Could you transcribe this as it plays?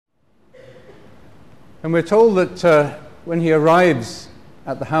And we're told that when he arrives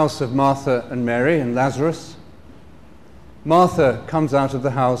at the house of Martha and Mary and Lazarus, Martha comes out of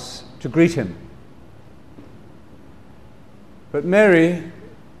the house to greet him. But Mary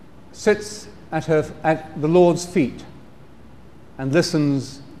sits at the Lord's feet and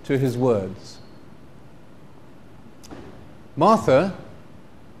listens to his words. Martha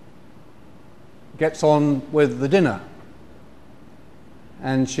gets on with the dinner,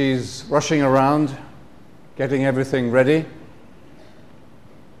 and she's rushing around getting everything ready.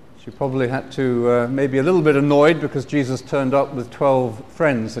 She probably had to maybe a little bit annoyed because Jesus turned up with 12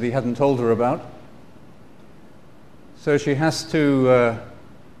 friends that he hadn't told her about. So she has to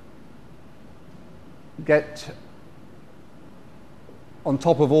get on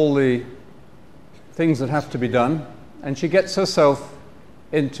top of all the things that have to be done, and she gets herself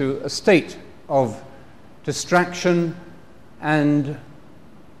into a state of distraction and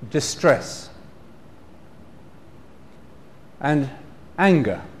distress and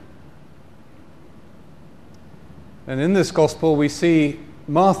anger. And in this gospel we see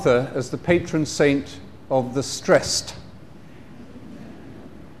Martha as the patron saint of the stressed.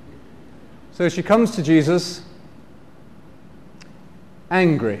 So she comes to Jesus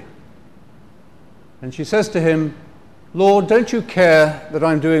angry, and she says to him, "Lord, don't you care that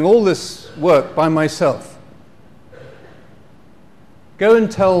I'm doing all this work by myself? Go and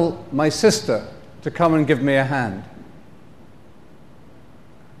tell my sister to come and give me a hand."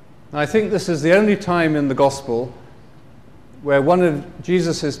 I think this is the only time in the gospel where one of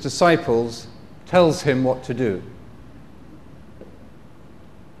Jesus' disciples tells him what to do.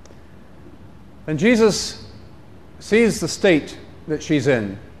 And Jesus sees the state that she's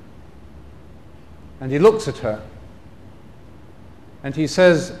in, and he looks at her, and he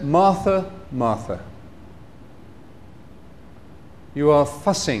says, "Martha, Martha, you are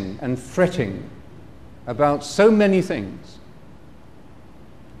fussing and fretting about so many things.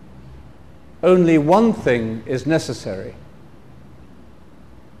 Only one thing is necessary.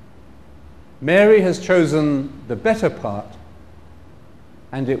 Mary has chosen the better part,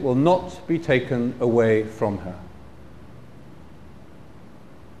 and it will not be taken away from her."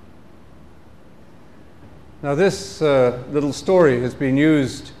 Now this little story has been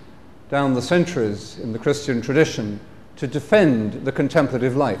used down the centuries in the Christian tradition to defend the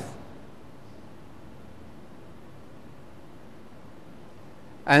contemplative life.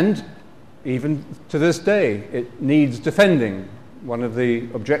 And even to this day, it needs defending. One of the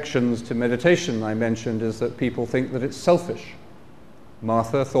objections to meditation I mentioned is that people think that it's selfish.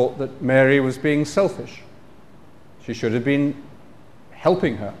 Martha thought that Mary was being selfish. She should have been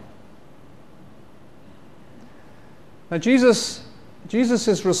helping her. Now Jesus'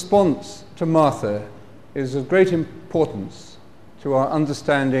 response to Martha is of great importance to our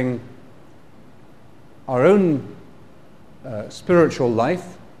understanding our own spiritual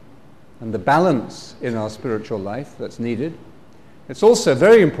life and the balance in our spiritual life that's needed. It's also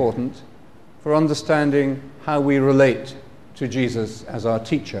very important for understanding how we relate to Jesus as our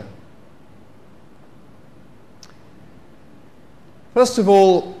teacher. First of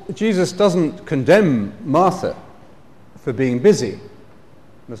all, Jesus doesn't condemn Martha for being busy.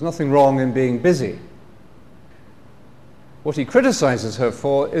 There's nothing wrong in being busy. What he criticizes her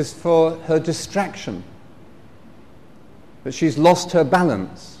for is for her distraction, that she's lost her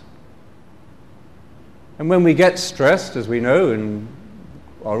balance. And when we get stressed, as we know in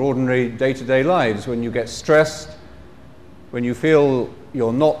our ordinary day-to-day lives, when you get stressed, when you feel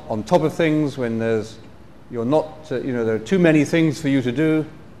you're not on top of things, when there are too many things for you to do,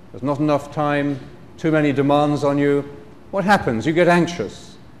 there's not enough time, too many demands on you, what happens? You get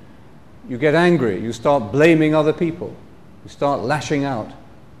anxious, you get angry, you start blaming other people, you start lashing out.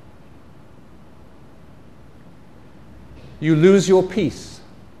 You lose your peace.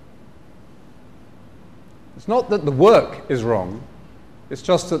 It's not that the work is wrong, it's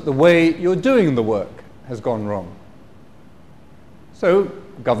just that the way you're doing the work has gone wrong. So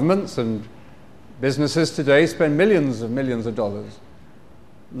governments and businesses today spend millions of dollars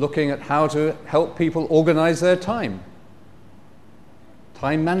looking at how to help people organize their time.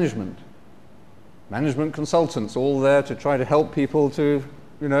 Time management. Management consultants all there to try to help people to,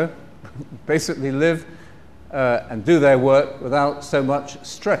 basically live and do their work without so much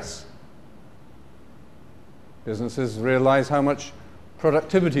stress. Businesses realize how much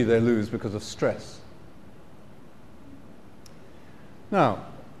productivity they lose because of stress. Now,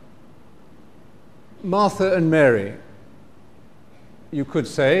 Martha and Mary, you could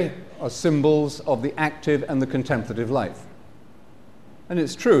say, are symbols of the active and the contemplative life. And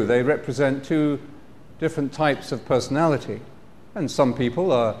it's true, they represent two different types of personality. And some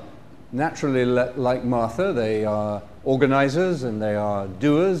people are naturally like Martha. They are organizers, and they are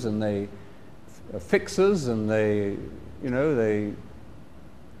doers, and they are fixers, and they are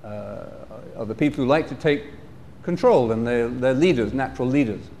the people who like to take control, and they're leaders, natural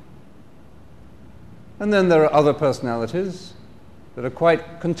leaders. And then there are other personalities that are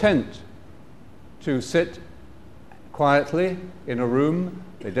quite content to sit quietly in a room.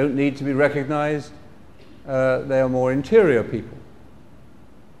 They don't need to be recognized. They are more interior people.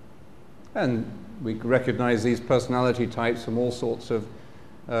 And we recognize these personality types from all sorts of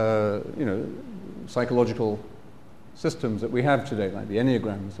psychological systems that we have today, like the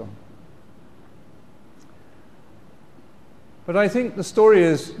Enneagram and so on. But I think the story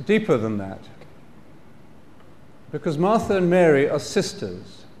is deeper than that, because Martha and Mary are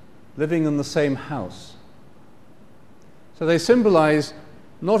sisters living in the same house. So they symbolize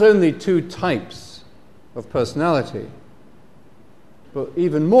not only two types of personality, but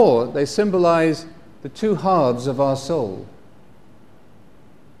even more, they symbolize the two halves of our soul.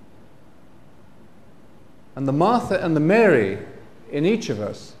 And the Martha and the Mary in each of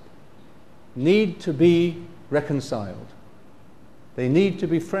us need to be reconciled. They need to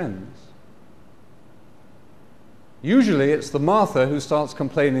be friends. Usually it's the Martha who starts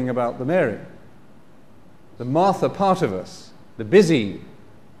complaining about the Mary. The Martha part of us, the busy,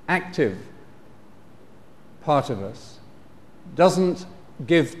 active part of us, doesn't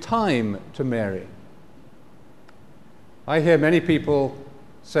give time to Mary. I hear many people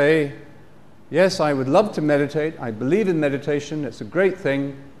say, yes, I would love to meditate, I believe in meditation, it's a great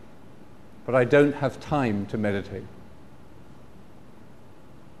thing, but I don't have time to meditate.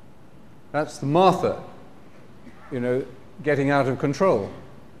 That's the Martha, getting out of control.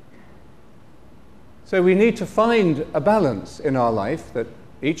 So we need to find a balance in our life that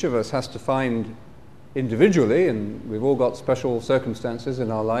each of us has to find individually, and we've all got special circumstances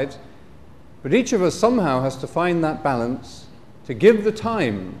in our lives, but each of us somehow has to find that balance to give the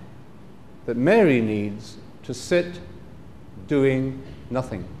time that Mary needs to sit doing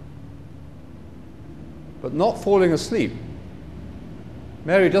nothing, but not falling asleep.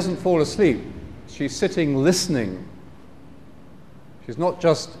 Mary doesn't fall asleep. She's sitting listening. She's not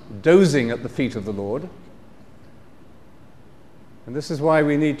just dozing at the feet of the Lord. And this is why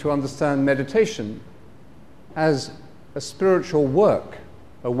we need to understand meditation as a spiritual work,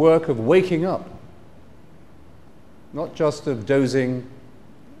 a work of waking up, not just of dozing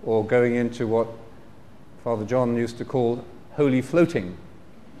or going into what Father John used to call holy floating.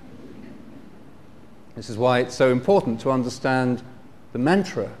 This is why it's so important to understand the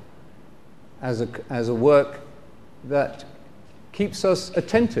mantra as a work that keeps us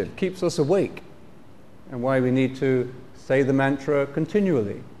attentive, keeps us awake, and why we need to say the mantra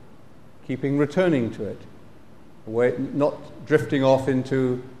continually, keeping returning to it, not drifting off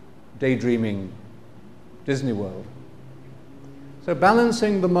into daydreaming Disney World. So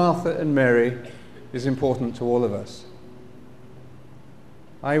balancing the Martha and Mary is important to all of us.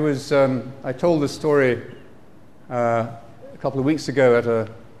 I told this story a couple of weeks ago at a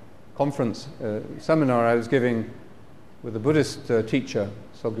conference, seminar I was giving with a Buddhist teacher,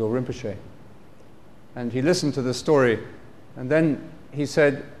 Sogyal Rinpoche. And he listened to the story, and then he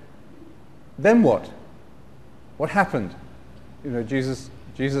said, then what? What happened? Jesus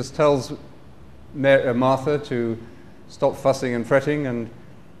tells Martha to stop fussing and fretting, and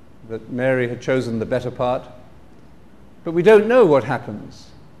that Mary had chosen the better part. But we don't know what happens.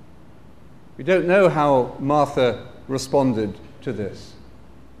 We don't know how Martha responded to this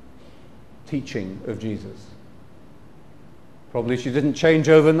teaching of Jesus. Probably she didn't change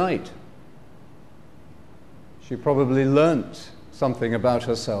overnight. She probably learnt something about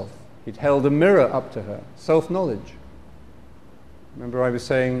herself. He'd held a mirror up to her, self-knowledge. Remember I was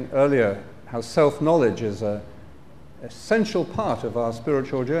saying earlier how self-knowledge is an essential part of our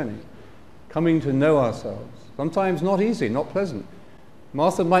spiritual journey, coming to know ourselves. Sometimes not easy, not pleasant.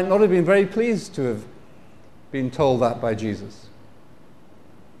 Martha might not have been very pleased to have been told that by Jesus.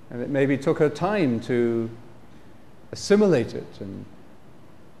 And it maybe took her time to assimilate it and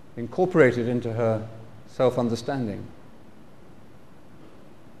incorporate it into her self-understanding.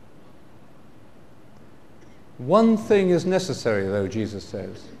 One thing is necessary, though, Jesus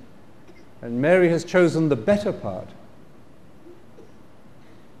says, and Mary has chosen the better part.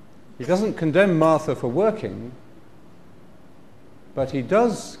 He doesn't condemn Martha for working, but he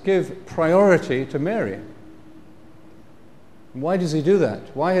does give priority to Mary. Why does he do that?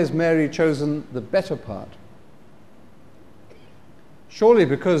 Why has Mary chosen the better part? Surely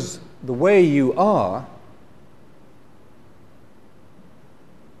because the way you are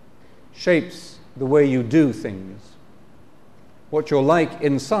shapes the way you do things. What you're like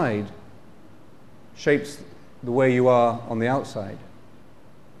inside shapes the way you are on the outside.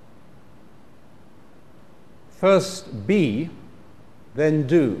 First be, then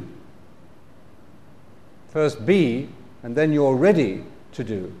do. First be, and then you're ready to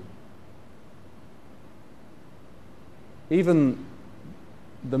do. Even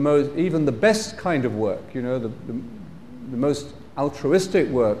the best kind of work, you know, the most altruistic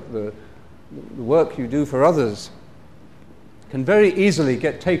work, the work you do for others, can very easily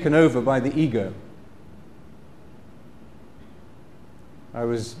get taken over by the ego. I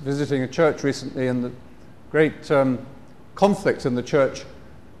was visiting a church recently, and the great conflict in the church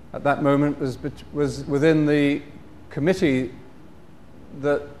at that moment was within the committee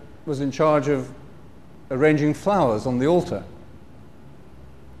that was in charge of arranging flowers on the altar.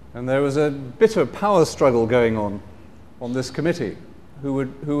 And there was a bitter power struggle going on this committee. Who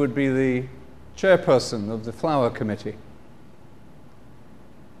would be the chairperson of the flower committee?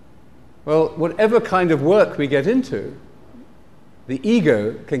 Well, whatever kind of work we get into, the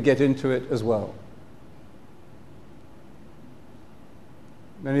ego can get into it as well.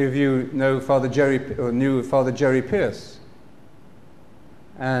 Many of you know knew Father Jerry Pierce,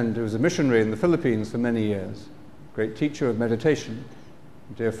 and he was a missionary in the Philippines for many years, great teacher of meditation,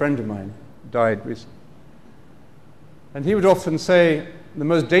 a dear friend of mine, died recently. And he would often say, the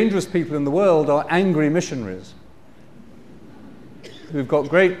most dangerous people in the world are angry missionaries who've got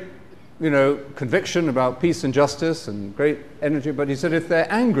great, conviction about peace and justice and great energy, but he said if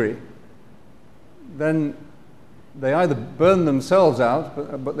they're angry, then they either burn themselves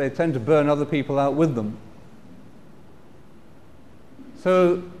out, but they tend to burn other people out with them.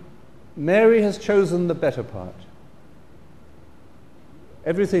 So Mary has chosen the better part.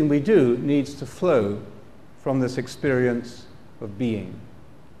 Everything we do needs to flow from this experience of being.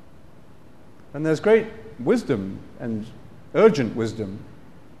 And there's great wisdom and urgent wisdom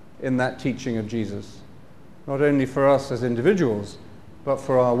in that teaching of Jesus, not only for us as individuals, but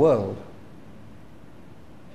for our world.